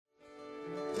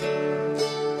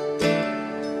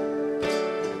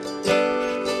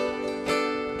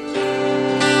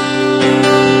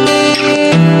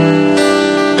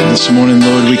this morning,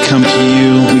 Lord, we come to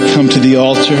you. We come to the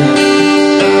altar.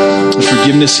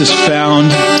 Forgiveness is found.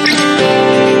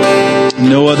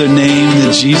 No other name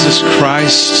than Jesus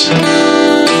Christ.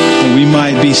 That we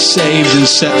might be saved and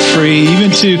set free.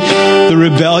 Even to the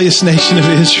rebellious nation of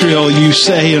Israel, you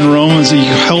say in Romans that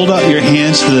you held out your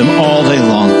hands to them all day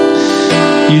long.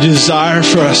 You desire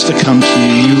for us to come to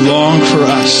you. You long for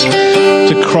us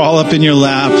to crawl up in your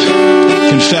lap,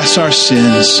 confess our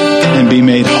sins, and be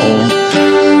made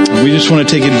whole. We just want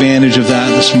to take advantage of that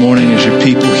this morning as your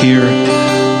people here.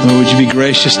 Lord, would you be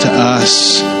gracious to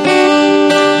us?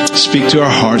 Speak to our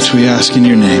hearts, we ask in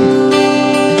your name.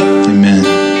 Amen.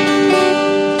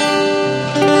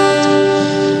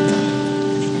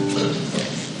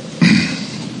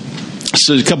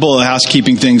 So a couple of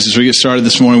housekeeping things as we get started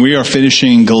this morning. We are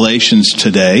finishing Galatians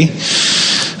today.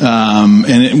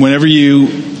 And whenever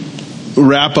you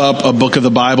wrap up a book of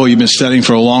the Bible you've been studying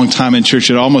for a long time in church,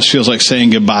 it almost feels like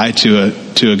saying goodbye to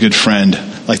a good friend.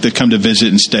 Like they come to visit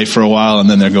and stay for a while and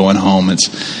then they're going home.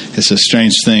 It's a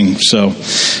strange thing. So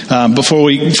before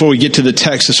we get to the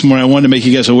text this morning, I wanted to make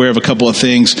you guys aware of a couple of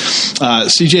things.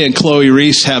 CJ and Chloe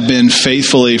Reese have been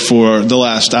faithfully for the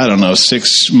last,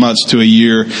 6 months to a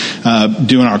year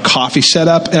doing our coffee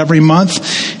setup every month.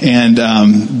 And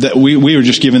that we were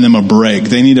just giving them a break.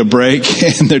 They need a break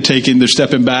and they're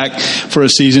stepping back for a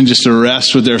season just to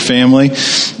rest with their family.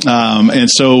 And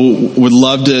so would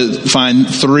love to find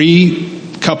 3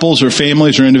 couples or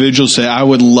families or individuals say, I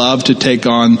would love to take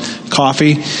on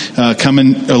coffee, come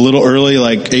in a little early,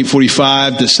 like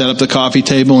 8:45 to set up the coffee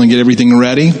table and get everything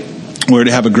ready. We're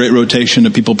to have a great rotation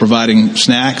of people providing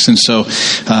snacks. And so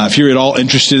if you're at all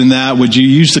interested in that, would you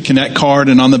use the Connect card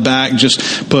and on the back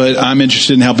just put, I'm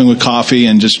interested in helping with coffee,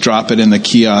 and just drop it in the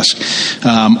kiosk.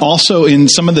 Also in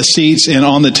some of the seats and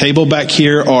on the table back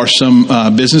here are some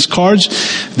business cards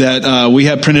that we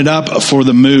have printed up for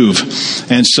the move.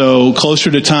 And so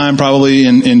closer to time, probably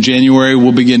in January,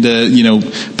 we'll begin to,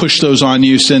 push those on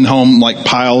you, send home like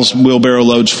piles, wheelbarrow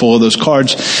loads full of those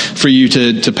cards for you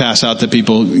to pass out to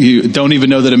people. You don't even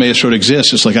know that Emmaus Road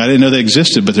exists. It's like, I didn't know they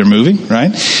existed, but they're moving,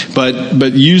 right?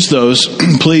 But use those,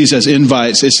 please, as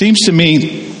invites. It seems to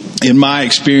me, in my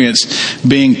experience,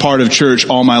 being part of church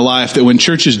all my life, that when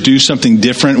churches do something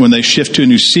different, when they shift to a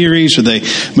new series or they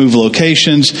move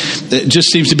locations, it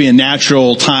just seems to be a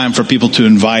natural time for people to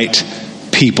invite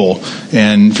people.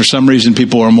 And for some reason,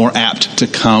 people are more apt to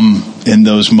come in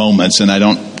those moments. And I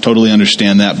don't totally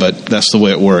understand that, but that's the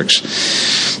way it works.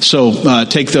 So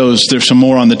take those. There's some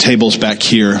more on the tables back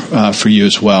here for you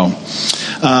as well.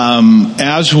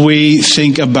 As we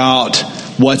think about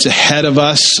what's ahead of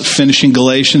us, finishing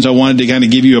Galatians, I wanted to kind of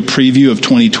give you a preview of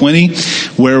 2020,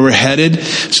 where we're headed.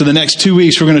 So the next 2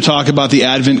 weeks, we're going to talk about the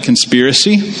Advent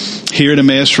conspiracy here at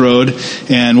Emmaus Road.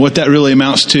 And what that really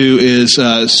amounts to is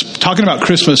talking about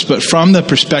Christmas, but from the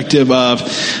perspective of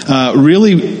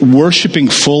really worshiping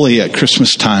fully at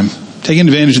Christmas time. Taking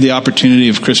advantage of the opportunity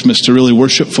of Christmas to really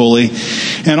worship fully,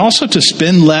 and also to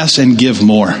spend less and give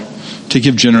more, to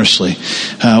give generously.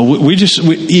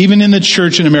 Even in the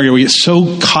church in America, we get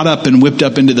so caught up and whipped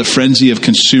up into the frenzy of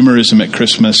consumerism at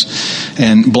Christmas,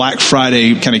 and Black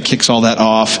Friday kind of kicks all that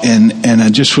off. And I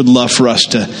just would love for us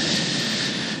to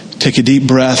take a deep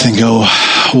breath and go,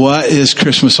 what is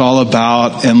Christmas all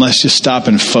about? And let's just stop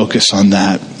and focus on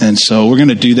that. And so we're going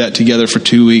to do that together for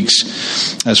 2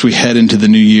 weeks as we head into the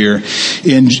new year.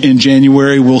 In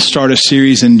January, we'll start a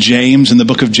series in the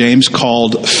book of James,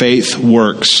 called Faith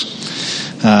Works.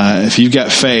 If you've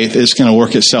got faith, it's going to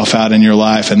work itself out in your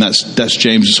life. And that's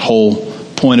James's whole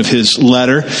point of his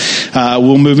letter.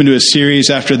 We'll move into a series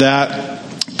after that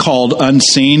called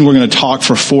Unseen. We're going to talk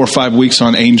for 4 or 5 weeks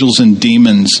on angels and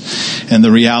demons and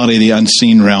the reality of the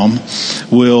unseen realm.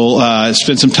 We'll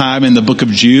spend some time in the book of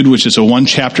Jude, which is a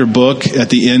 1-chapter book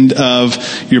at the end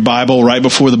of your Bible, right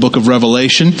before the book of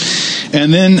Revelation.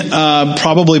 And then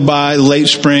probably by late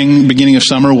spring, beginning of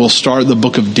summer, we'll start the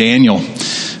book of Daniel,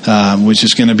 which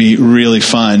is going to be really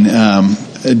fun.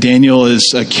 Daniel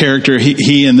is a character.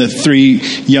 He and the 3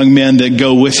 young men that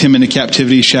go with him into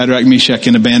captivity, Shadrach, Meshach,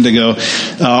 and Abednego,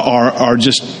 are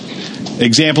just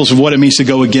examples of what it means to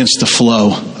go against the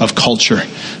flow of culture.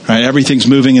 Right? Everything's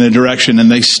moving in a direction,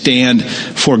 and they stand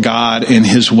for God in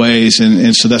His ways,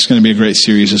 and so that's going to be a great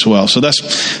series as well. So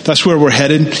that's where we're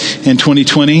headed in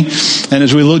 2020. And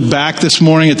as we look back this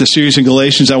morning at the series in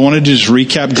Galatians, I wanted to just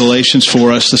recap Galatians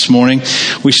for us this morning.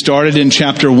 We started in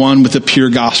chapter 1 with the pure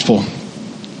gospel.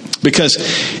 Because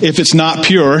if it's not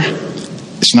pure,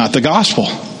 it's not the gospel.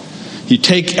 you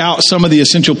take out some of the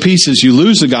essential pieces, you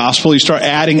lose the gospel. You start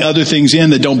adding other things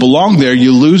in that don't belong there,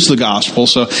 you lose the gospel.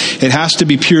 So it has to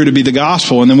be pure to be the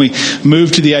gospel. And then we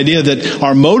move to the idea that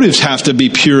our motives have to be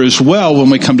pure as well when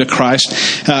we come to Christ,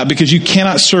 because you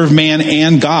cannot serve man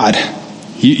and God.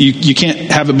 You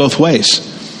can't have it both ways.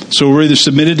 So we're either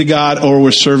submitted to God or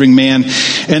we're serving man.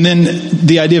 And then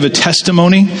the idea of a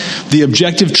testimony, the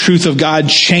objective truth of God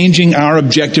changing our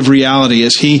objective reality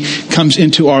as He comes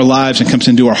into our lives and comes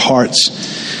into our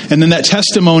hearts. And then that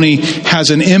testimony has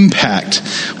an impact.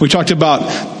 We talked about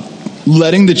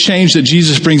letting the change that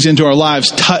Jesus brings into our lives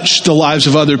touch the lives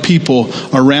of other people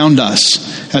around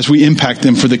us as we impact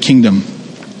them for the kingdom.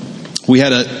 We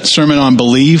had a sermon on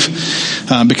believe,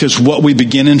 because what we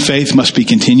begin in faith must be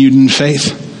continued in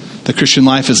faith. The Christian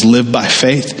life is lived by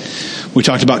faith. We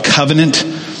talked about covenant,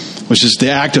 which is the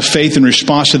act of faith in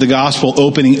response to the gospel,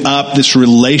 opening up this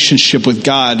relationship with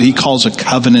God. He calls a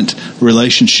covenant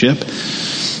relationship.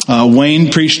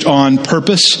 Wayne preached on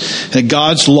purpose, that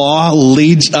God's law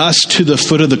leads us to the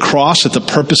foot of the cross, that the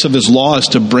purpose of His law is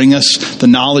to bring us the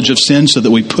knowledge of sin so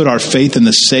that we put our faith in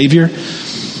the Savior.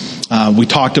 We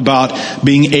talked about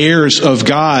being heirs of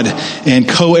God and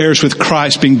co-heirs with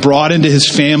Christ, being brought into His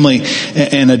family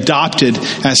and adopted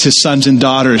as His sons and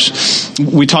daughters.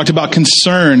 We talked about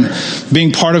concern.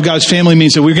 Being part of God's family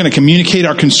means that we're going to communicate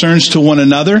our concerns to one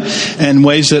another in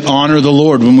ways that honor the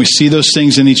Lord. When we see those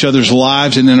things in each other's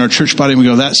lives and in our church body, we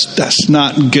go, that's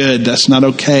not good. That's not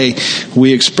okay.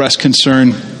 We express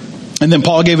concern. And then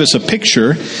Paul gave us a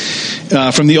picture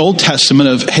from the Old Testament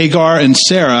of Hagar and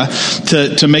Sarah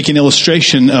to make an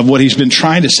illustration of what he's been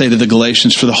trying to say to the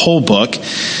Galatians for the whole book.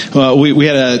 We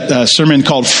had a sermon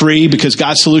called Free, because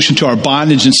God's solution to our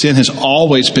bondage and sin has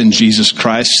always been Jesus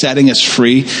Christ, setting us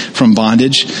free from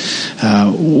bondage.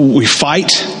 We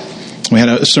fight. We had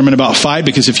a sermon about fight,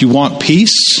 because if you want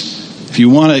peace, if you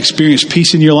want to experience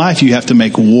peace in your life, you have to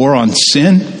make war on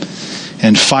sin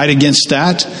and fight against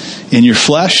that in your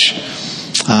flesh.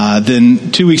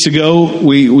 Then 2 weeks ago,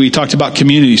 we talked about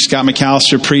community. Scott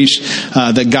McAllister preached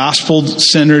that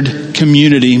gospel-centered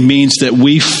community means that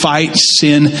we fight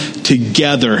sin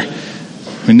together.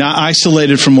 We're not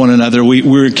isolated from one another.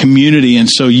 We're a community, and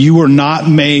so you are not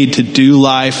made to do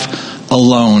life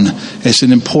alone. It's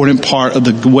an important part of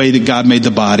the way that God made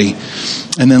the body.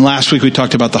 And then last week we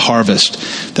talked about the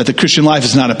harvest, that the Christian life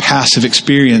is not a passive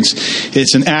experience.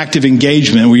 It's an active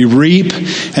engagement. We reap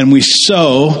and we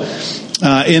sow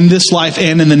in this life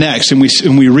and in the next, and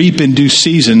we reap in due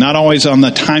season, not always on the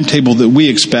timetable that we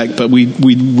expect, but we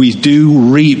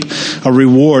do reap a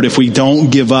reward if we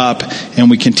don't give up and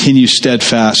we continue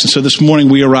steadfast. And so this morning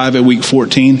we arrive at week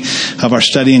 14 of our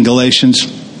study in Galatians,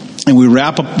 and we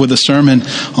wrap up with a sermon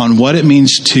on what it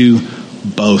means to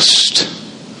boast.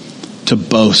 To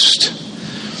boast.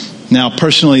 Now,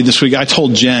 personally, this week I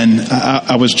told Jen,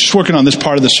 I was just working on this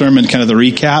part of the sermon, kind of the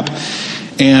recap,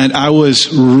 and I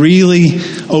was really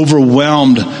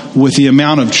overwhelmed with the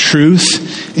amount of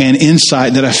truth and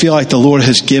insight that I feel like the Lord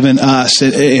has given us,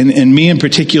 and me in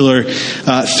particular,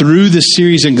 through this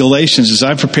series in Galatians, as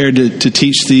I've prepared to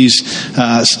teach these,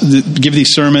 give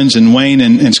these sermons, and Wayne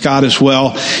and Scott as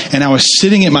well. And I was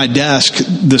sitting at my desk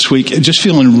this week, just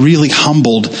feeling really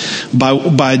humbled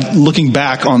by looking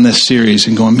back on this series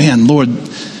and going, man, Lord,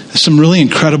 there's some really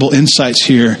incredible insights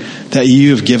here that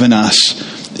you have given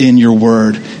us in your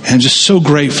word. And I'm just so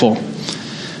grateful.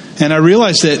 And I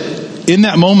realized that in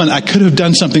that moment, I could have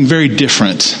done something very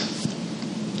different.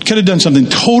 Could have done something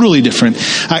totally different.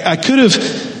 I could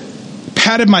have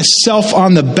patted myself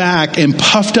on the back and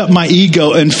puffed up my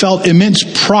ego and felt immense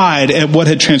pride at what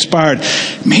had transpired.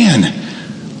 Man,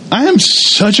 I am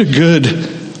such a good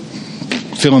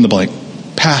fill in the blank.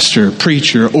 Pastor,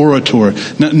 preacher, orator,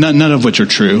 none of which are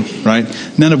true, right?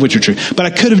 None of which are true. But I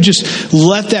could have just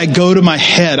let that go to my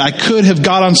head. I could have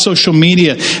got on social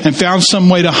media and found some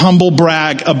way to humble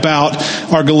brag about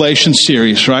our Galatians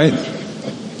series, right?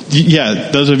 Yeah,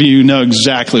 those of you who know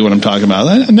exactly what I'm talking about.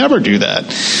 I never do that.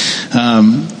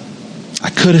 I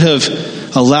could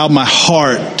have allowed my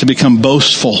heart to become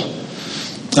boastful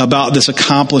about this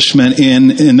accomplishment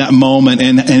in that moment,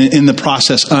 and in the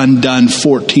process undone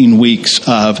 14 weeks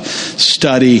of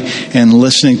study and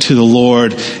listening to the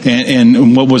Lord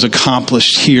and what was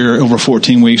accomplished here over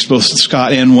 14 weeks, both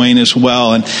Scott and Wayne as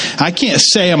well. And I can't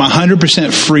say I'm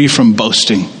 100% free from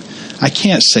boasting. I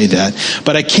can't say that.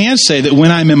 But I can say that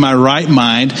when I'm in my right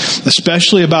mind,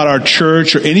 especially about our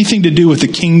church or anything to do with the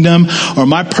kingdom or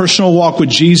my personal walk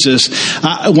with Jesus,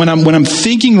 when I'm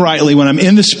thinking rightly, when I'm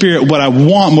in the Spirit, what I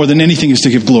want more than anything is to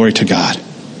give glory to God.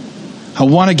 I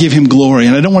want to give him glory,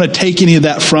 and I don't want to take any of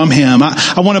that from him.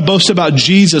 I want to boast about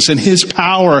Jesus and his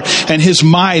power and his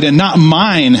might, and not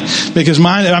mine, because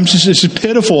mine, I'm just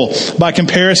pitiful by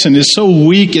comparison. It's so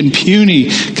weak and puny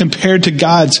compared to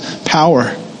God's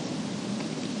power.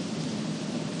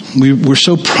 We're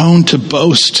so prone to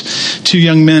boast. Two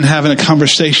young men having a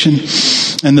conversation,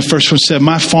 and the first one said,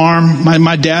 my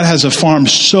dad has a farm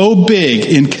so big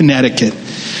in Connecticut.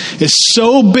 It's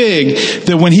so big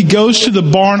that when he goes to the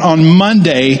barn on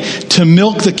Monday to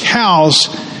milk the cows,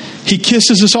 he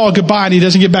kisses us all goodbye and he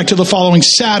doesn't get back till the following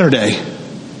Saturday.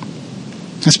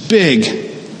 That's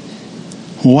big.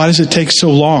 Why does it take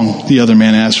so long? The other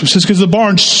man asked. He says, because the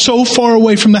barn's so far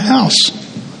away from the house.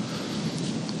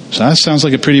 So that sounds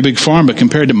like a pretty big farm, but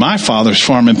compared to my father's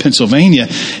farm in Pennsylvania,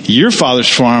 your father's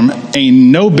farm ain't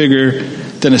no bigger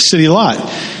than a city lot.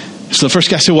 So the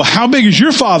first guy said, well, how big is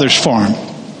your father's farm?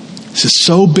 This is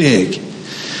so big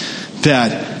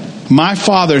that my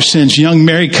father sends young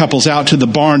married couples out to the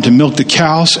barn to milk the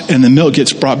cows, and the milk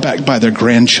gets brought back by their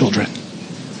grandchildren.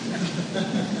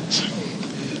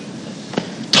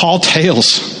 Tall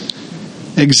tales,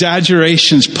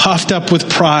 exaggerations, puffed up with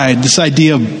pride, this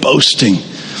idea of boasting.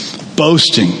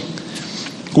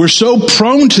 We're so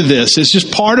prone to this. It's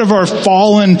just part of our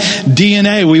fallen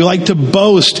DNA. We like to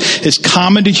boast. It's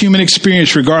common to human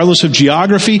experience, regardless of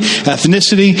geography,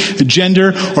 ethnicity,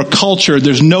 gender, or culture.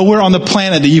 There's nowhere on the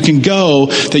planet that you can go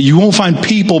that you won't find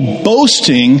people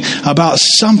boasting about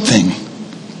something.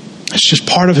 It's just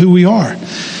part of who we are.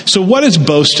 So what is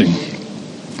boasting?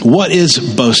 What is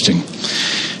boasting?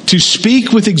 To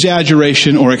speak with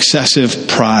exaggeration or excessive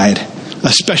pride,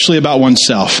 especially about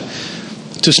oneself.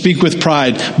 To speak with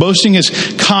pride. Boasting is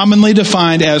commonly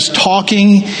defined as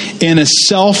talking in a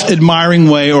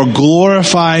self-admiring way or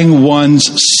glorifying one's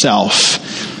self.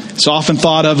 It's often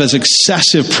thought of as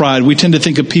excessive pride. We tend to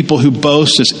think of people who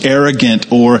boast as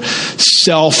arrogant or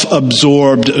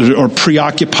self-absorbed or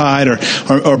preoccupied or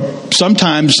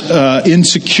sometimes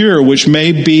insecure, which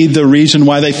may be the reason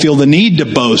why they feel the need to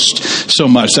boast so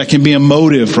much. That can be a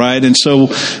motive, right? And so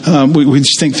we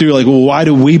just think through like, well, why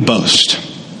do we boast?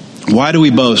 Why do we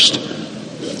boast?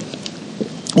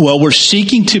 Well, we're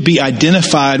seeking to be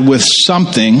identified with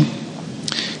something,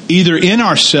 either in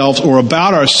ourselves or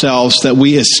about ourselves, that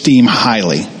we esteem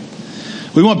highly.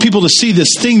 We want people to see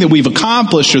this thing that we've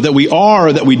accomplished or that we are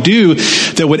or that we do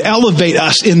that would elevate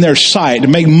us in their sight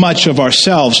and make much of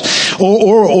ourselves.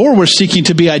 Or we're seeking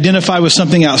to be identified with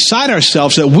something outside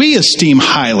ourselves that we esteem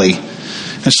highly.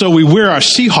 And so we wear our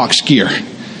Seahawks gear.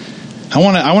 I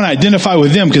want to identify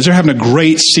with them because they're having a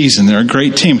great season. They're a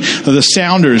great team. The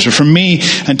Sounders, or for me,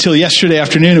 until yesterday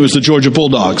afternoon, it was the Georgia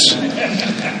Bulldogs.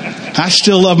 I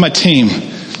still love my team.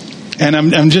 And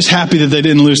I'm just happy that they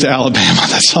didn't lose to Alabama.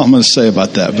 That's all I'm going to say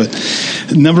about that.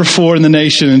 But number 4 in the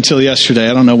nation until yesterday.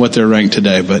 I don't know what they're ranked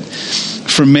today. But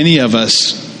for many of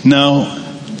us,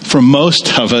 for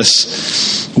most of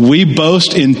us, we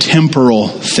boast in temporal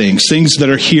things that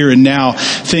are here and now,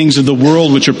 things of the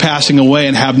world which are passing away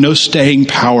and have no staying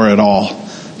power at all.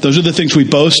 Those are the things we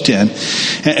boast in.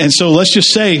 And so let's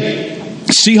just say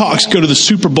Seahawks go to the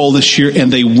Super Bowl this year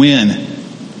and they win.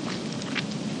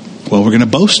 Well, we're going to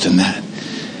boast in that.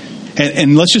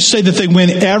 And let's just say that they win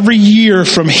every year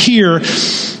from here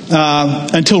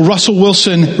until Russell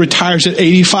Wilson retires at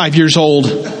 85 years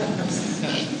old.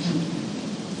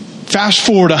 Fast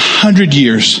forward 100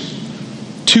 years,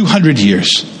 200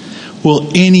 years.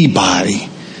 Will anybody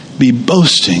be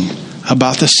boasting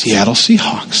about the Seattle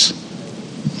Seahawks?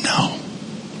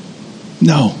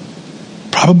 No,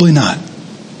 probably not.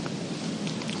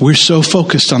 We're so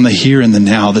focused on the here and the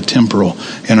now, the temporal,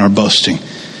 in our boasting.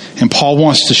 And Paul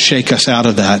wants to shake us out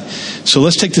of that. So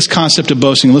let's take this concept of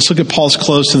boasting. Let's look at Paul's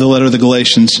close to the letter of the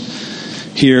Galatians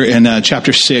here in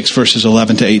chapter 6, verses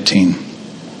 11 to 18.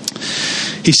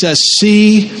 He says,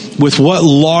 see with what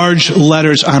large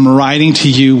letters I'm writing to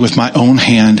you with my own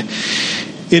hand.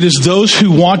 It is those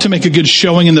who want to make a good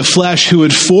showing in the flesh who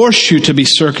would force you to be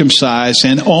circumcised,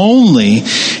 and only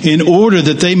in order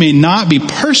that they may not be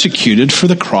persecuted for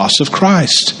the cross of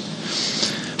Christ.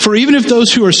 For even if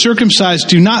those who are circumcised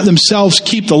do not themselves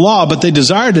keep the law, but they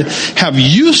desire to have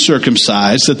you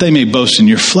circumcised, that they may boast in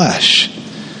your flesh.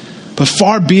 But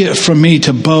far be it from me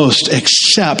to boast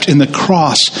except in the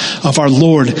cross of our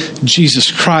Lord Jesus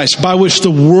Christ, by which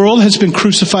the world has been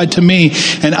crucified to me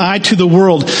and I to the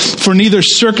world. For neither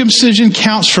circumcision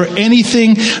counts for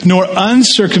anything nor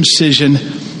uncircumcision,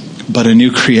 but a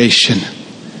new creation.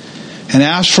 And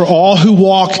as for all who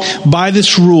walk by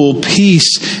this rule,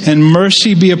 peace and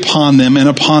mercy be upon them and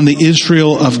upon the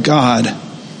Israel of God.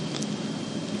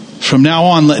 From now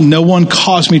on, let no one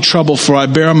cause me trouble, for I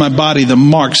bear on my body the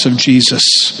marks of Jesus.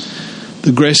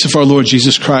 The grace of our Lord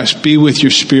Jesus Christ be with your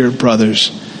spirit,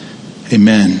 brothers.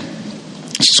 Amen.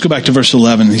 Let's go back to verse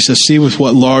 11. He says, see with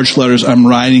what large letters I'm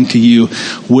writing to you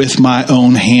with my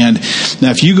own hand.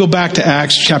 Now, if you go back to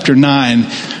Acts chapter 9,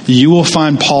 you will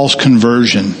find Paul's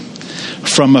conversion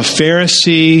from a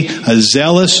Pharisee, a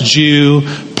zealous Jew,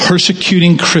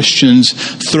 persecuting Christians,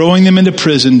 throwing them into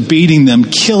prison, beating them,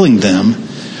 killing them,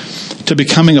 to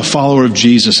becoming a follower of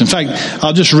Jesus. In fact,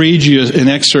 I'll just read you an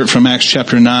excerpt from Acts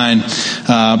chapter 9.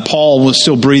 Paul was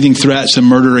still breathing threats and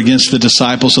murder against the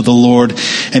disciples of the Lord.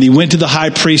 And he went to the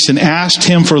high priest and asked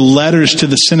him for letters to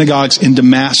the synagogues in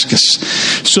Damascus,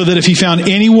 so that if he found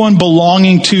anyone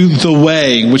belonging to the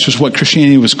way, which was what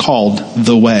Christianity was called,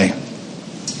 the way,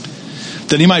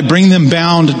 that he might bring them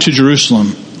bound to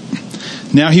Jerusalem.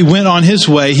 Now he went on his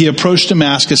way, he approached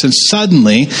Damascus, and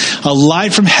suddenly a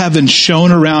light from heaven shone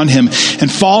around him.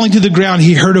 And falling to the ground,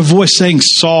 he heard a voice saying,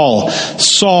 Saul,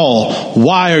 Saul,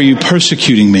 why are you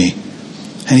persecuting me?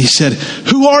 And he said,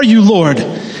 who are you, Lord?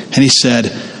 And he said,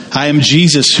 I am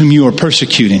Jesus whom you are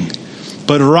persecuting.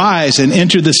 But arise and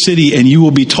enter the city, and you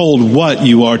will be told what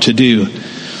you are to do.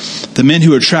 The men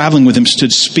who were traveling with him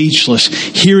stood speechless,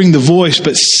 hearing the voice,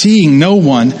 but seeing no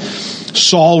one.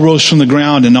 Saul rose from the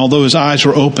ground, and although his eyes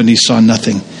were opened, he saw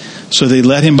nothing. So they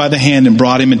led him by the hand and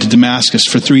brought him into Damascus.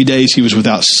 For 3 days he was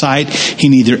without sight. He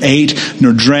neither ate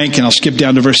nor drank. And I'll skip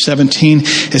down to verse 17.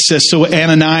 It says, so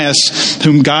Ananias,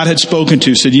 whom God had spoken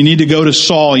to, said, you need to go to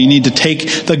Saul. You need to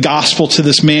take the gospel to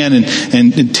this man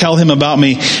and tell him about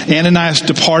me. Ananias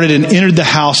departed and entered the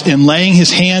house, and laying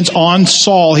his hands on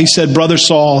Saul, he said, brother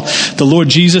Saul, the Lord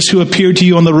Jesus who appeared to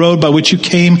you on the road by which you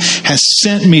came has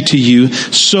sent me to you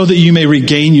so that you may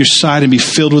regain your sight and be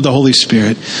filled with the Holy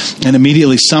Spirit. And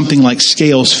immediately something like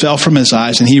scales fell from his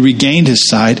eyes, and he regained his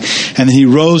sight, and then he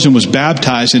rose and was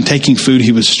baptized, and taking food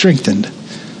he was strengthened.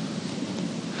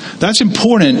 That's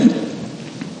important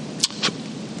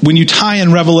when you tie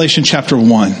in Revelation chapter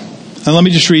 1. And let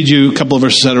me just read you a couple of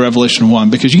verses out of Revelation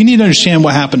 1, because you need to understand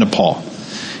what happened to Paul.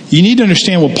 You need to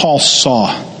understand what Paul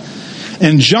saw.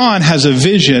 And John has a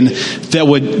vision that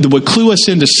would clue us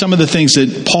into some of the things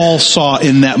that Paul saw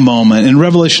in that moment. In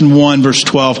Revelation 1, verse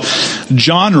 12,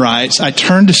 John writes, I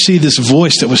turned to see this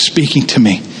voice that was speaking to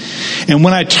me. And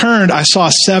when I turned, I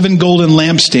saw 7 golden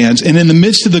lampstands. And in the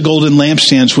midst of the golden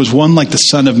lampstands was one like the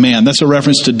Son of Man. That's a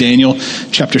reference to Daniel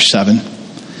chapter 7.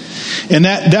 And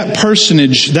that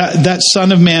personage, that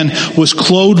Son of Man, was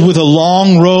clothed with a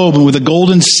long robe and with a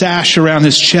golden sash around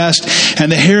his chest.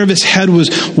 And the hair of his head was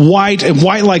white, and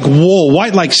white like wool,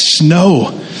 white like snow.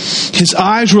 His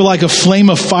eyes were like a flame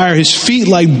of fire, his feet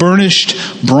like burnished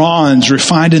bronze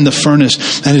refined in the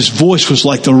furnace, and his voice was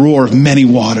like the roar of many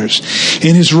waters.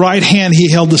 In his right hand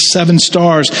he held the 7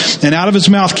 stars, and out of his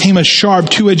mouth came a sharp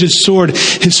 2-edged sword.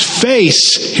 His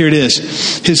face, here it is,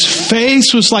 his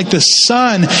face was like the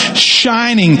sun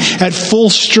shining at full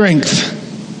strength.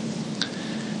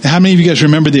 Now, how many of you guys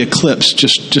remember the eclipse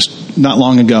just not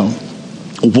long ago?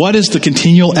 What is the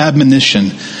continual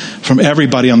admonition from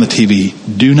everybody on the TV?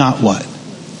 Do not what?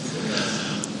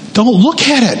 Don't look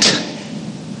at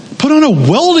it. Put on a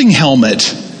welding helmet.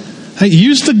 Hey,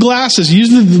 use the glasses.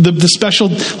 Use the special,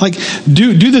 like,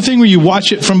 do the thing where you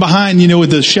watch it from behind,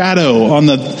 with the shadow on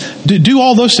the, do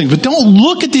all those things. But don't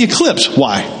look at the eclipse.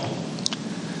 Why?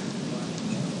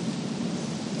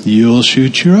 You'll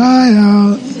shoot your eye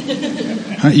out.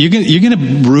 You're going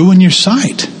to ruin your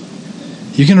sight.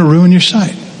 You're going to ruin your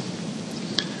sight.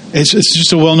 It's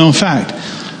just a well-known fact.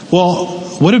 Well,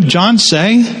 what did John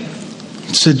say?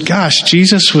 He said, gosh,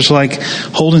 Jesus was like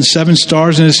holding 7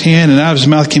 stars in his hand, and out of his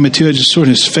mouth came a 2-edged sword,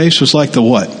 and his face was like the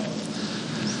what?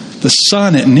 The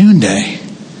sun at noonday.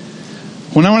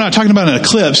 Well, now we're not talking about an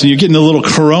eclipse, and you're getting a little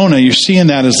corona. You're seeing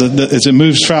that as it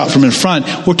moves out from in front.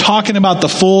 We're talking about the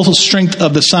full strength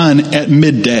of the sun at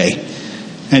midday.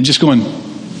 And just going,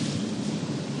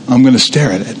 I'm going to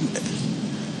stare at it.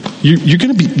 You're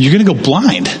going to go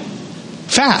blind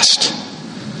fast,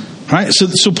 right?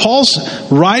 So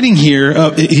Paul's writing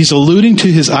here. He's alluding to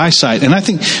his eyesight, and I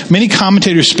think many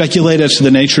commentators speculate as to the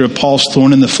nature of Paul's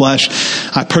thorn in the flesh.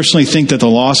 I personally think that the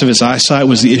loss of his eyesight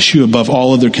was the issue above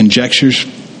all other conjectures.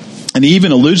 And he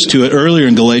even alludes to it earlier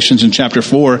in Galatians in chapter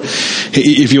 4.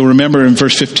 If you'll remember in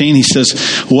verse 15, he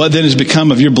says, what then has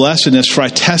become of your blessedness? For I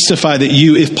testify that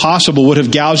you, if possible, would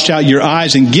have gouged out your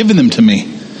eyes and given them to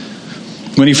me.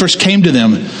 When he first came to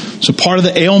them, So part of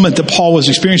the ailment that Paul was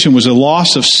experiencing was a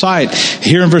loss of sight.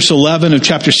 Here in verse 11 of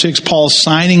chapter 6, Paul is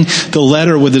signing the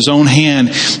letter with his own hand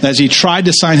as he tried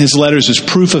to sign his letters as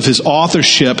proof of his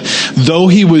authorship, though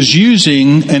he was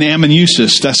using an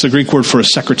amanuensis. That's the Greek word for a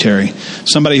secretary.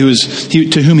 Somebody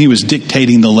to whom he was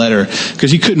dictating the letter,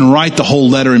 because he couldn't write the whole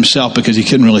letter himself because he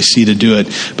couldn't really see to do it.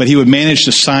 But he would manage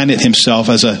to sign it himself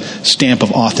as a stamp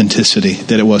of authenticity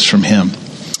that it was from him.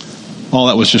 All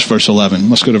that was just verse 11.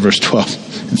 Let's go to verse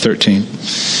 12 and 13.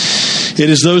 It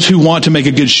is those who want to make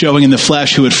a good showing in the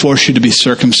flesh who would force you to be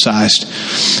circumcised,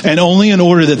 and only in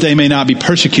order that they may not be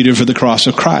persecuted for the cross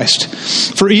of Christ.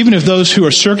 For even if those who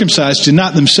are circumcised do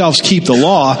not themselves keep the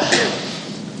law,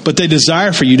 but they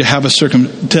desire for you to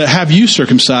have you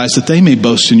circumcised, that they may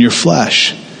boast in your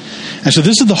flesh. And so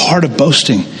this is the heart of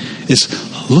boasting,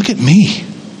 is look at me.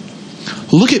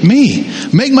 Look at me.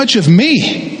 Make much of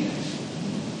me.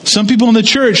 Some people in the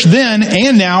church then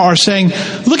and now are saying,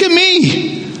 look at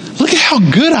me. Look at how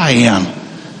good I am.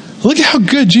 Look at how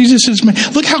good Jesus is.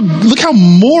 Look how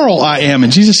moral I am.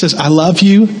 And Jesus says, I love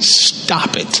you.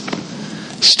 Stop it.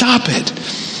 Stop it.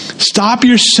 Stop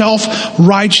your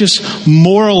self-righteous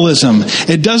moralism.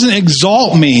 It doesn't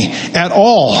exalt me at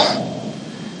all.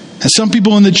 And some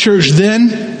people in the church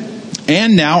then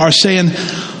and now are saying,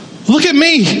 look at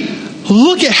me.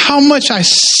 Look at how much I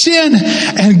sin,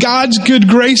 and God's good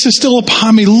grace is still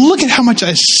upon me. Look at how much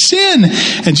I sin.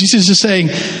 And Jesus is saying,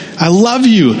 I love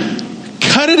you.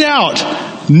 Cut it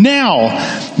out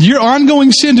now. Your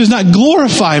ongoing sin does not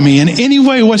glorify me in any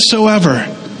way whatsoever.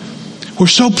 We're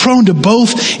so prone to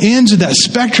both ends of that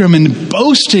spectrum and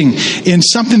boasting in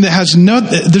something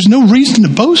that there's no reason to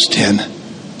boast in.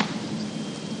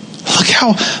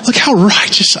 Look how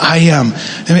righteous I am.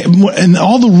 And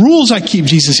all the rules I keep,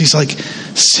 Jesus, he's like,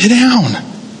 sit down.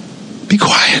 Be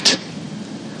quiet.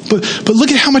 But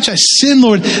look at how much I sin,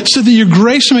 Lord, so that your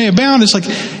grace may abound. It's like,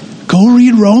 go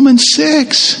read Romans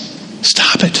 6.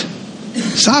 Stop it.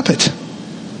 Stop it.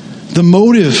 The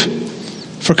motive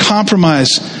for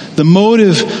compromise, the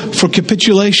motive for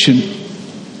capitulation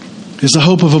is the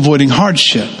hope of avoiding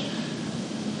hardship.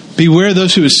 Beware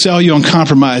those who would sell you on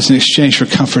compromise in exchange for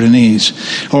comfort and ease.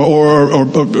 Or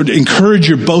encourage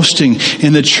your boasting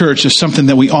in the church as something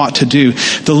that we ought to do.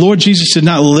 The Lord Jesus did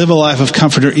not live a life of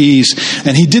comfort or ease.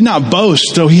 And he did not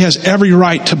boast, though he has every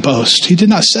right to boast. He did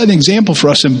not set an example for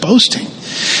us in boasting.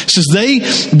 It says they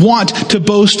want to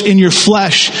boast in your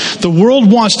flesh. The world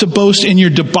wants to boast in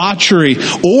your debauchery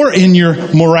or in your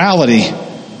morality.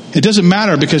 It doesn't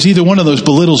matter, because either one of those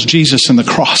belittles Jesus and the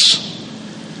cross.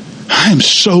 I am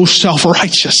so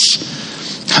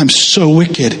self-righteous. I'm so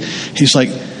wicked. He's like,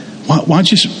 why don't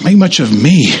you just make much of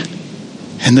me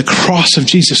and the cross of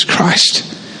Jesus Christ?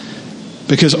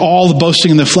 Because all the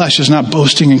boasting in the flesh is not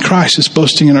boasting in Christ. It's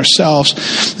boasting in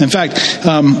ourselves. In fact,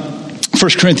 1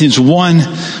 Corinthians 1,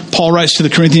 Paul writes to the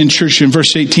Corinthian church in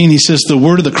verse 18, he says, the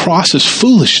word of the cross is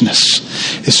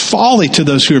foolishness, is folly to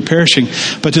those who are perishing,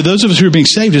 but to those of us who are being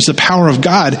saved is the power of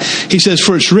God. He says,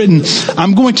 for it's written,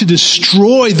 I'm going to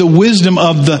destroy the wisdom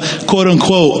of the quote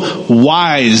unquote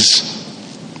wise,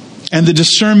 and the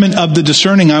discernment of the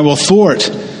discerning I will thwart.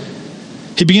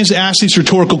 He begins to ask these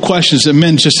rhetorical questions that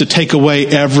meant just to take away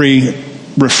every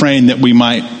refrain that we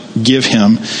might give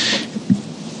him.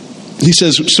 He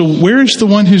says, so where is the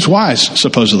one who's wise,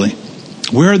 supposedly?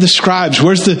 Where are the scribes?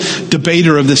 Where's the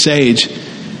debater of this age?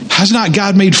 Has not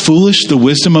God made foolish the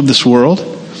wisdom of this world?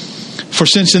 For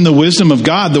since in the wisdom of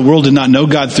God, the world did not know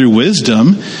God through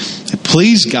wisdom, it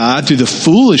pleased God through the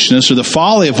foolishness or the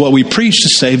folly of what we preach to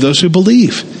save those who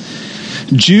believe.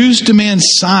 Jews demand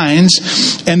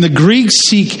signs and the Greeks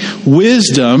seek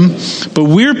wisdom, but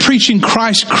we're preaching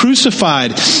Christ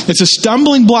crucified. It's a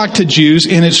stumbling block to Jews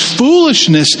and it's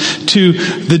foolishness to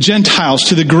the Gentiles,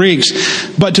 to the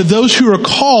Greeks. But to those who are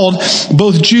called,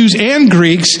 both Jews and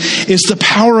Greeks, it's the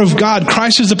power of God.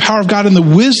 Christ is the power of God and the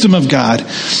wisdom of God.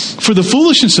 For the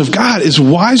foolishness of God is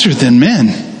wiser than men,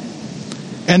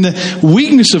 and the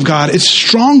weakness of God is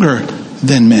stronger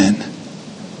than men.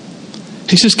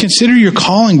 He says, consider your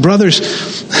calling, brothers.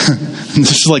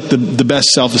 This is like the best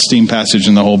self-esteem passage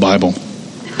in the whole Bible.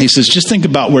 He says, just think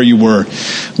about where you were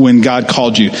when God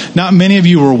called you. Not many of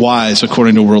you were wise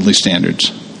according to worldly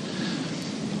standards.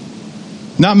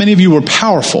 Not many of you were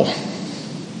powerful.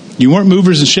 You weren't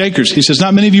movers and shakers. He says,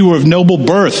 not many of you were of noble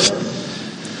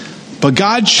birth. But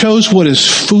God chose what is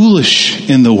foolish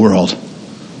in the world.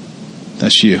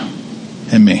 That's you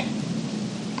and me.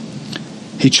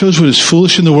 He chose what is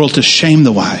foolish in the world to shame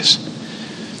the wise.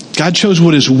 God chose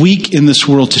what is weak in this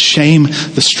world to shame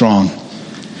the strong.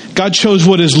 God chose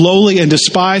what is lowly and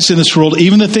despised in this world,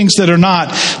 even the things that are not,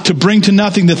 to bring to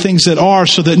nothing the things that are,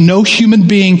 so that no human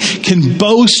being can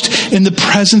boast in the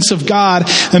presence of God.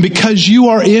 And because you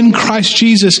are in Christ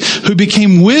Jesus, who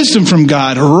became wisdom from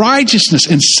God, righteousness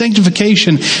and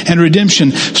sanctification and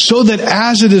redemption, so that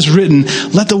as it is written,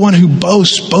 let the one who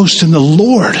boasts, boast in the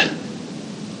Lord.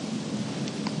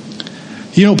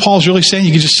 You know what Paul's really saying?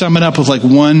 You can just sum it up with like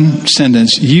one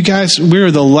sentence. You guys,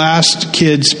 we're the last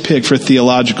kids picked for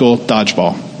theological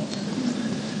dodgeball.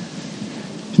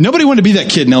 Nobody wanted to be that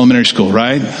kid in elementary school,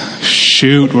 right?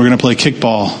 Shoot, we're going to play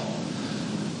kickball.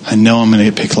 I know I'm going to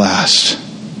get picked last.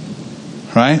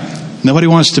 Right? Nobody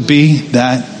wants to be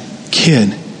that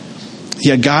kid.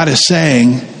 Yet God is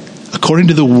saying, according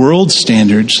to the world's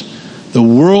standards, the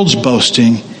world's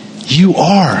boasting, you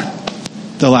are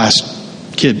the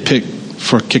last kid picked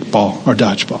for kickball or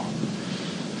dodgeball.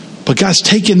 But God's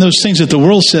taken those things that the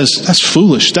world says, that's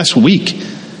foolish, that's weak,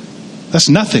 that's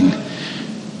nothing.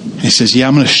 And he says, yeah,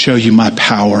 I'm going to show you my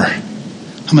power.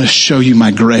 I'm going to show you my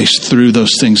grace through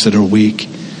those things that are weak.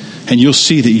 And you'll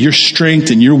see that your strength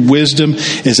and your wisdom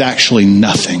is actually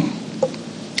nothing.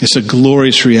 It's a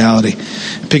glorious reality.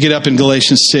 Pick it up in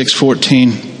Galatians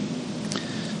 6:14.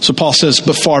 So Paul says,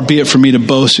 but far be it from me to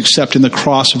boast except in the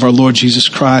cross of our Lord Jesus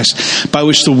Christ, by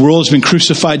which the world has been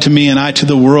crucified to me and I to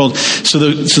the world. So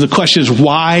the question is,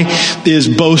 why is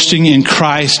boasting in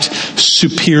Christ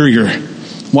superior?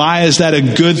 Why is that a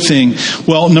good thing?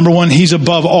 Well, number one, he's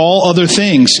above all other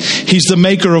things. He's the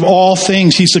maker of all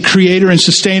things. He's the creator and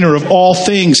sustainer of all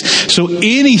things. So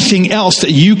anything else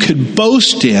that you could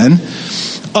boast in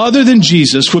other than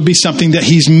Jesus would be something that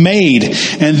he's made,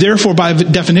 and therefore by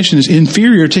definition is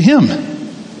inferior to him.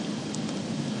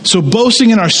 So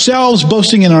boasting in ourselves,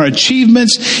 boasting in our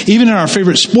achievements, even in our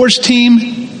favorite sports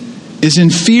team, is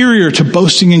inferior to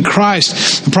boasting in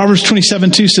Christ. And Proverbs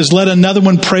 27:2 says, let another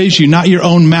one praise you, not your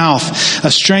own mouth,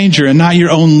 a stranger, and not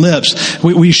your own lips.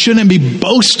 We shouldn't be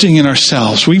boasting in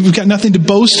ourselves. We've got nothing to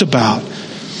boast about.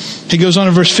 He goes on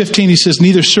in verse 15, he says,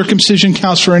 neither circumcision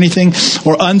counts for anything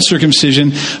or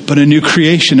uncircumcision, but a new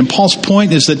creation. And Paul's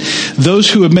point is that those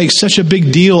who have made such a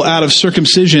big deal out of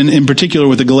circumcision, in particular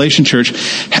with the Galatian church,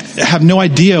 have no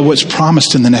idea what's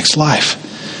promised in the next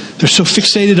life. They're so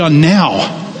fixated on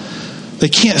now. They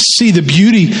can't see the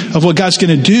beauty of what God's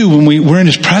going to do when we're in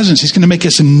his presence. He's going to make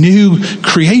us a new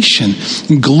creation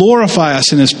and glorify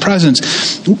us in his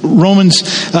presence. Romans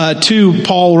 2,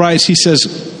 Paul writes, he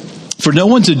says, for no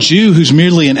one's a Jew who's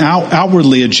merely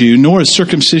outwardly a Jew, nor is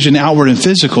circumcision outward and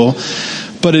physical,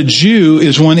 but a Jew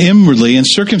is one inwardly, and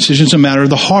circumcision is a matter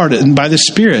of the heart and by the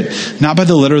Spirit, not by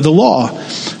the letter of the law.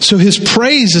 So his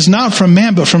praise is not from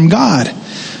man, but from God.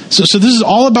 So this is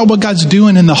all about what God's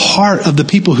doing in the heart of the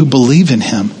people who believe in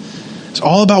him. It's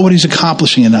all about what he's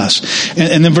accomplishing in us.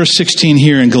 And then verse 16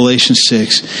 here in Galatians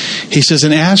 6, he says,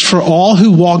 and as for all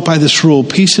who walk by this rule,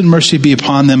 peace and mercy be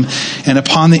upon them and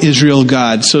upon the Israel of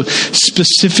God. So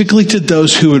specifically to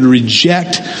those who would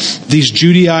reject these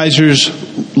Judaizers'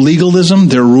 legalism,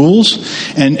 their rules,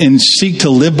 and seek to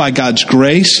live by God's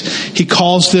grace, he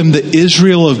calls them the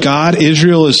Israel of God.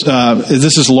 Israel is,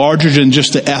 this is larger than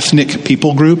just the ethnic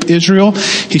people group Israel.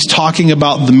 He's talking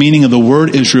about the meaning of the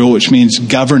word Israel, which means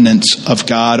governance of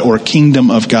God or kingdom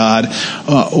of God,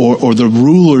 or the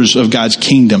rulers of God's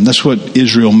kingdom. That's what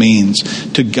Israel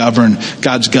means, to govern,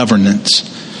 God's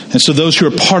governance. And so those who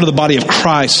are part of the body of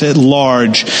Christ at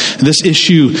large, this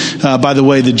issue, by the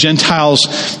way, the Gentiles,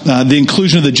 the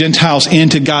inclusion of the Gentiles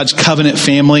into God's covenant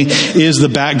family is the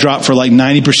backdrop for like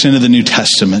 90% of the New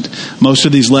Testament. Most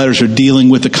of these letters are dealing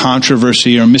with the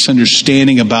controversy or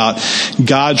misunderstanding about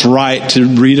God's right to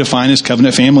redefine his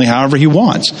covenant family however he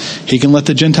wants. He can let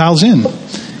the Gentiles in.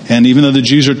 And even though the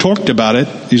Jews are torqued about it,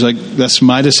 he's like, that's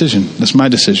my decision. That's my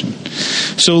decision.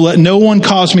 So let no one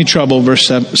cause me trouble, verse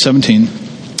 17.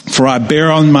 For I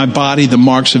bear on my body the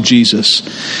marks of Jesus.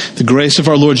 The grace of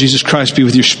our Lord Jesus Christ be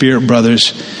with your spirit,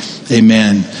 brothers.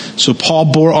 Amen. So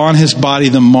Paul bore on his body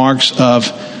the marks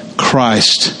of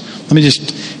Christ. Let me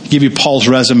just give you Paul's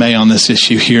resume on this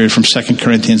issue here from 2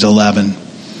 Corinthians 11.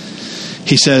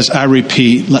 He says, I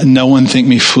repeat, let no one think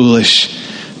me foolish.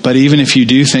 But even if you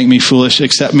do think me foolish,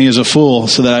 accept me as a fool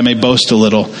so that I may boast a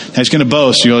little. Now he's going to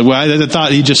boast. You're like, well, I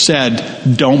thought he just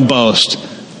said, don't boast.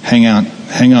 Hang on.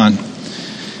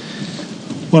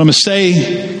 What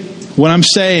I'm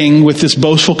saying with this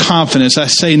boastful confidence, I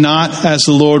say not as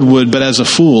the Lord would, but as a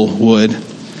fool would.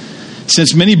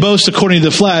 Since many boast according to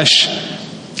the flesh,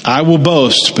 I will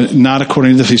boast, but not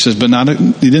according to the, he says, but not,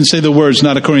 he didn't say the words,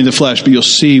 not according to the flesh, but you'll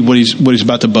see what he's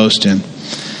about to boast in.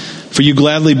 For you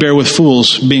gladly bear with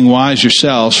fools, being wise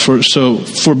yourselves.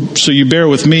 So you bear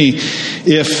with me,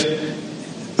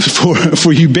 if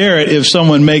For you bear it if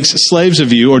someone makes slaves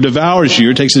of you, or devours you,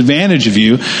 or takes advantage of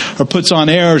you, or puts on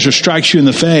airs, or strikes you in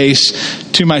the face.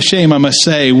 To my shame, I must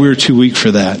say, we're too weak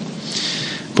for that.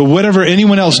 But whatever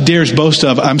anyone else dares boast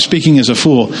of, I'm speaking as a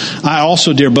fool. I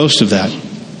also dare boast of that.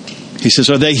 He says,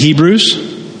 are they Hebrews?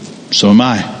 So am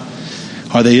I.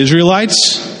 Are they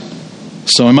Israelites?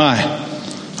 So am I.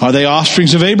 Are they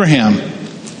offsprings of Abraham?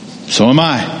 So am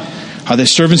I. Are they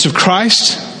servants of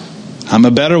Christ? I'm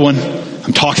a better one.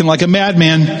 I'm talking like a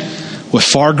madman, with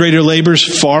far greater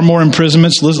labors, far more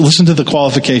imprisonments. Listen to the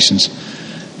qualifications.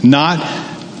 Not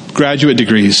graduate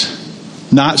degrees,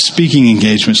 not speaking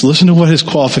engagements. Listen to what his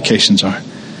qualifications are.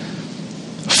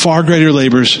 Far greater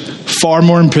labors, far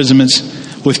more imprisonments,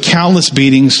 with countless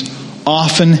beatings,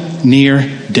 often near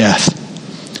death.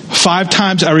 5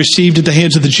 times I received at the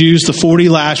hands of the Jews the 40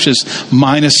 lashes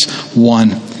minus 1.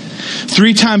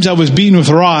 3 times I was beaten with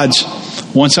rods.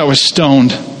 Once I was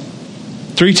stoned.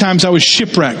 3 times I was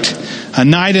shipwrecked. A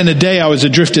night and a day I was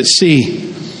adrift at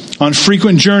sea. On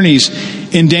frequent journeys,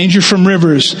 in danger from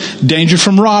rivers, danger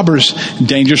from robbers,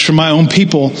 dangers from my own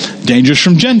people, dangers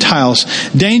from Gentiles,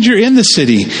 danger in the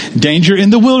city, danger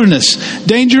in the wilderness,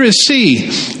 danger at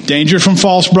sea, danger from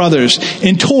false brothers,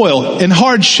 in toil and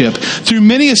hardship, through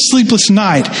many a sleepless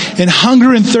night, in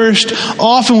hunger and thirst,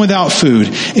 often without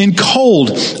food, in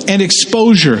cold and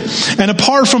exposure. And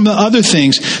apart from the other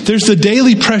things, there's the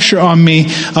daily pressure on me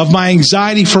of my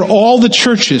anxiety for all the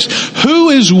churches. Who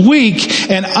is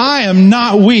weak and I am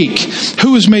not weak?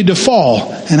 Who is made to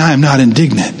fall and I am not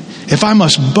indignant? If I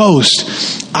must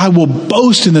boast, I will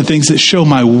boast in the things that show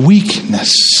my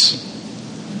weakness.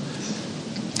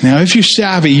 Now, if you're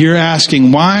savvy, you're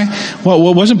asking, why?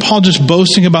 Well, wasn't Paul just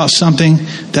boasting about something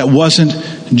that wasn't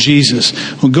Jesus?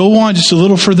 We'll go on just a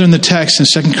little further in the text in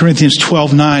 2 Corinthians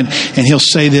 12:9, and he'll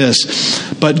say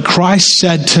this, but Christ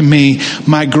said to me,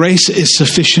 my grace is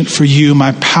sufficient for you.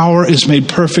 My power is made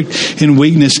perfect in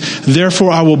weakness.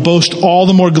 Therefore, I will boast all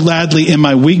the more gladly in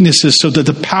my weaknesses, so that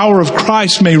the power of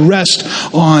Christ may rest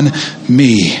on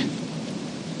me.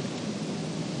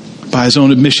 By his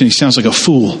own admission, he sounds like a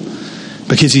fool,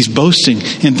 because he's boasting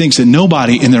in things that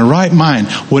nobody in their right mind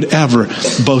would ever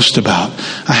boast about.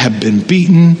 I have been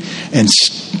beaten and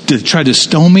tried to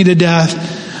stone me to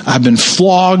death. I've been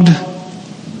flogged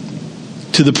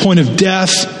to the point of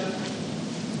death.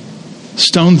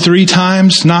 Stoned 3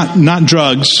 times. Not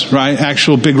drugs, right?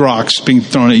 Actual big rocks being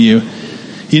thrown at you.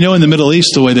 You know, in the Middle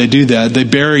East, the way they do that, they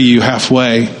bury you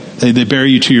halfway. They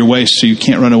bury you to your waist so you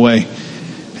can't run away.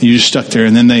 And you're just stuck there.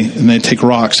 And then they take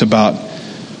rocks about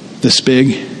this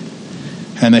big,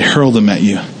 and they hurl them at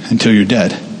you until you're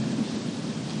dead.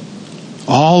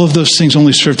 All of those things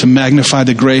only serve to magnify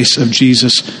the grace of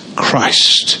Jesus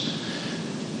Christ.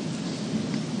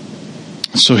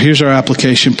 So here's our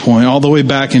application point. All the way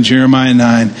back in Jeremiah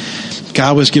 9,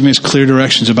 God was giving us clear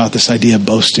directions about this idea of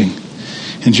boasting.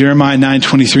 In Jeremiah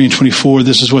 9:23 and 24,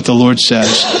 this is what the Lord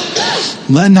says.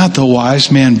 Let not the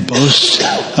wise man boast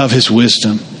of his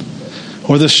wisdom,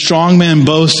 or the strong man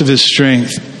boast of his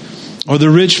strength, or the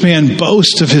rich man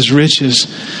boast of his riches.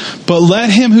 But let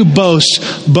him who boasts,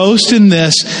 boast in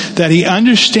this, that he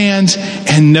understands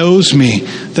and knows me,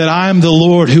 that I am the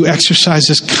Lord who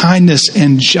exercises kindness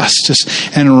and justice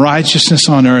and righteousness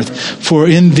on earth. For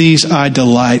in these I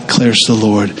delight, declares the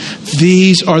Lord.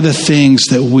 These are the things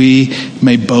that we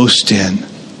may boast in.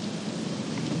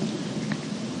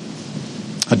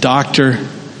 A doctor,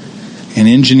 an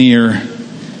engineer,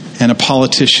 and a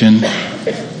politician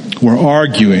were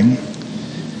arguing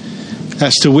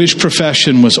as to which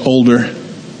profession was older.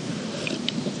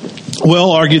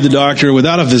 Well, argued the doctor,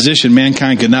 without a physician,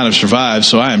 mankind could not have survived,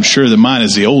 so I am sure that mine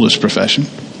is the oldest profession.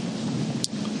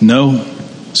 No,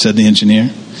 said the engineer.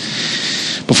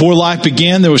 Before life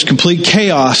began, there was complete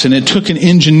chaos, and it took an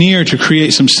engineer to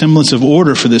create some semblance of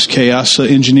order for this chaos, so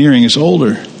engineering is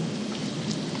older.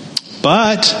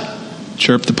 But,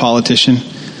 chirped the politician,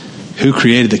 who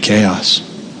created the chaos?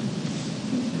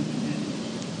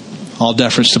 All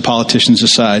deference to politicians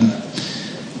aside,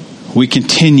 we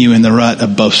continue in the rut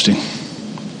of boasting.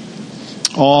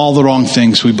 All the wrong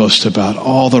things we boast about,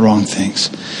 all the wrong things.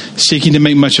 Seeking to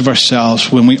make much of ourselves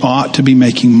when we ought to be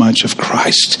making much of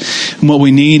Christ. And what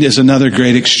we need is another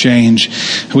great exchange.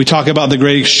 We talk about the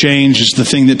great exchange as the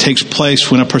thing that takes place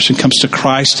when a person comes to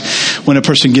Christ, when a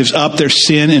person gives up their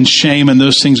sin and shame, and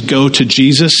those things go to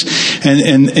Jesus,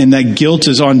 and that guilt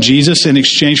is on Jesus in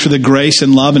exchange for the grace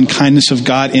and love and kindness of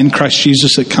God in Christ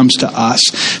Jesus that comes to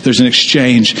us. There's an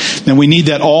exchange. And we need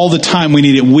that all the time. We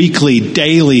need it weekly,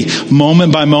 daily, moment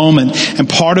moment by moment. And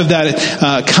part of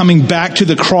that coming back to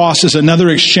the cross is another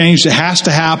exchange that has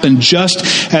to happen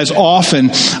just as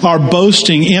often. Our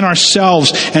boasting in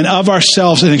ourselves and of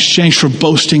ourselves in exchange for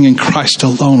boasting in Christ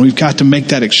alone. We've got to make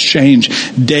that exchange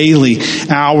daily,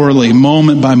 hourly,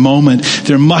 moment by moment.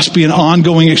 There must be an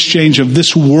ongoing exchange of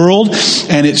this world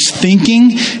and its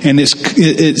thinking and its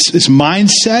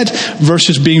mindset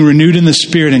versus being renewed in the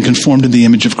Spirit and conformed to the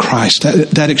image of Christ.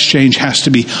 That exchange has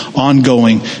to be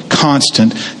ongoing,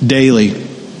 constant, daily.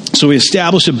 So we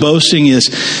established that boasting is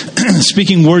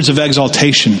speaking words of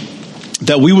exaltation.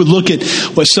 That we would look at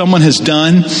what someone has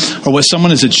done or what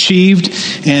someone has achieved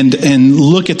and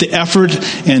look at the effort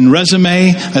and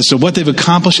resume as to what they've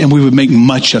accomplished, and we would make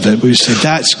much of it. We would say,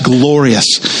 that's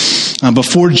glorious.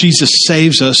 Before Jesus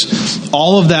saves us,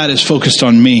 all of that is focused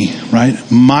on me, right?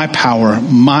 My power,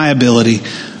 my ability,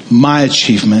 my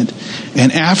achievement.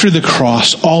 And after the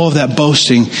cross, all of that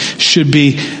boasting should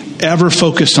be ever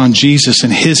focused on Jesus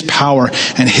and His power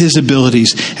and His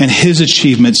abilities and His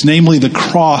achievements, namely the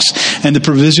cross and the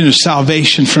provision of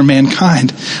salvation for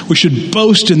mankind. We should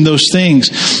boast in those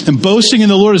things. And boasting in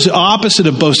the Lord is the opposite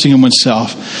of boasting in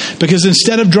oneself. Because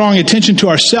instead of drawing attention to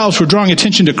ourselves, we're drawing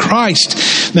attention to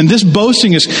Christ. Then this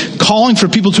boasting is calling for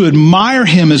people to admire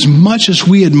Him as much as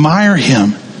we admire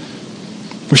Him.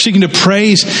 We're seeking to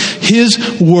praise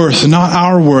His worth, not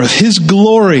our worth. His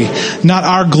glory, not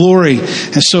our glory.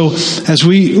 And so as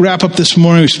we wrap up this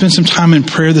morning, we spend some time in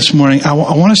prayer this morning. I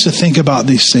want us to think about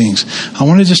these things. I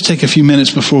want to just take a few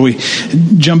minutes before we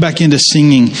jump back into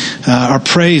singing. Our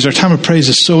praise, our time of praise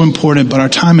is so important, but our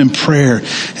time in prayer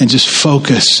and just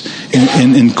focus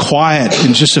and quiet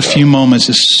in just a few moments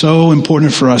is so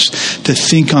important for us to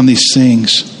think on these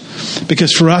things.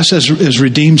 Because for us as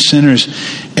redeemed sinners,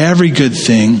 every good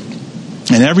thing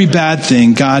and every bad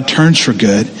thing God turns for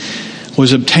good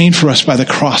was obtained for us by the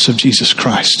cross of Jesus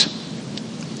Christ.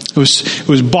 It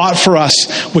was bought for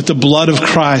us with the blood of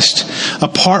Christ.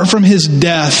 Apart from His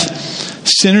death,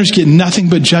 sinners get nothing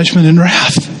but judgment and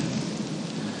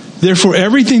wrath. Therefore,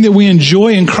 everything that we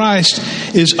enjoy in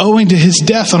Christ is owing to His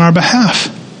death on our behalf.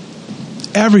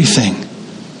 Everything.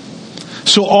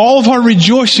 So all of our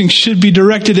rejoicing should be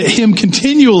directed at Him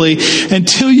continually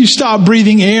until you stop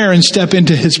breathing air and step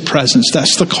into His presence.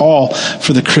 That's the call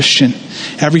for the Christian.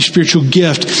 Every spiritual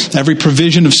gift, every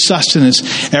provision of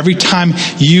sustenance, every time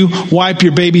you wipe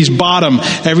your baby's bottom,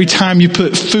 every time you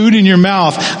put food in your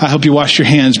mouth, I hope you wash your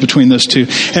hands between those two.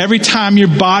 Every time your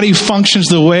body functions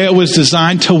the way it was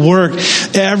designed to work,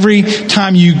 every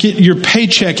time you get your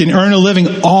paycheck and earn a living,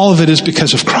 all of it is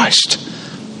because of Christ.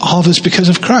 All of it is because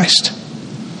of Christ.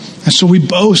 And so we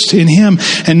boast in Him.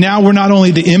 And now we're not only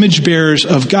the image bearers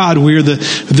of God, we're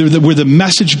the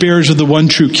message bearers of the one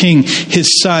true King,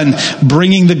 His Son,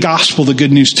 bringing the gospel, the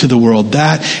good news to the world.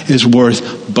 That is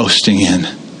worth boasting in.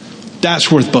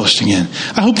 That's worth boasting in.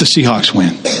 I hope the Seahawks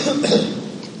win.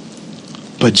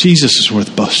 But Jesus is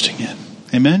worth boasting in.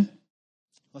 Amen?